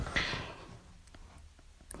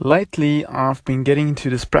Lately, I've been getting into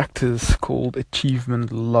this practice called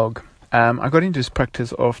achievement log. I got into this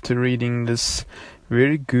practice after reading this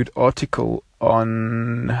very good article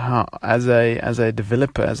on how, as a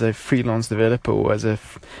developer, as a freelance developer, or as a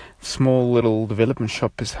small little development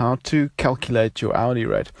shop, is how to calculate your hourly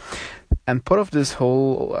rate. And part of this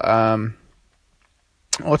whole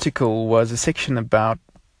article was a section about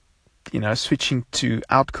switching to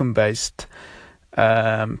outcome-based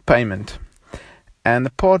payment. And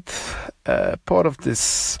the part of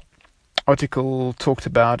this article talked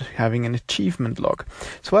about having an achievement log.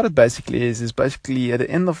 So what it basically is basically at the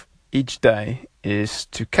end of each day is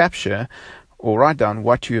to capture or write down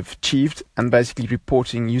what you have achieved, and basically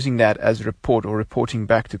using that as a report or reporting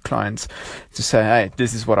back to clients to say, hey,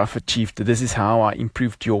 this is what I've achieved. This is how I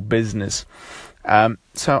improved your business.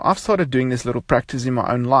 So I've started doing this little practice in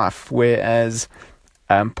my own life, whereas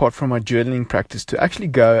apart from my journaling practice, to actually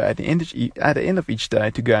go at the end of each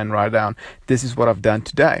day to go and write down, this is what I've done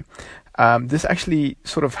today. This actually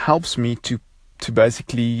sort of helps me to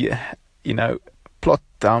basically, plot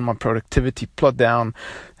down my productivity, plot down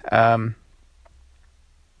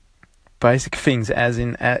basic things, as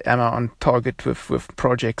in, am I on target with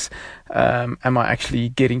projects? Am I actually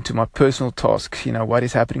getting to my personal tasks? What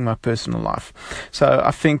is happening in my personal life? So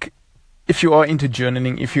I think if you are into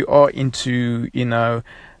journaling, if you are into,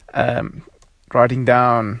 writing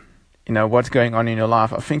down, what's going on in your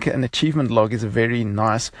life, I think an achievement log is a very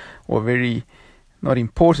nice, or very, not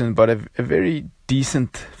important, but a very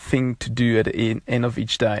decent thing to do at the end of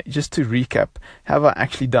each day, just to recap, have I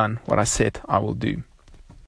actually done what I said I will do?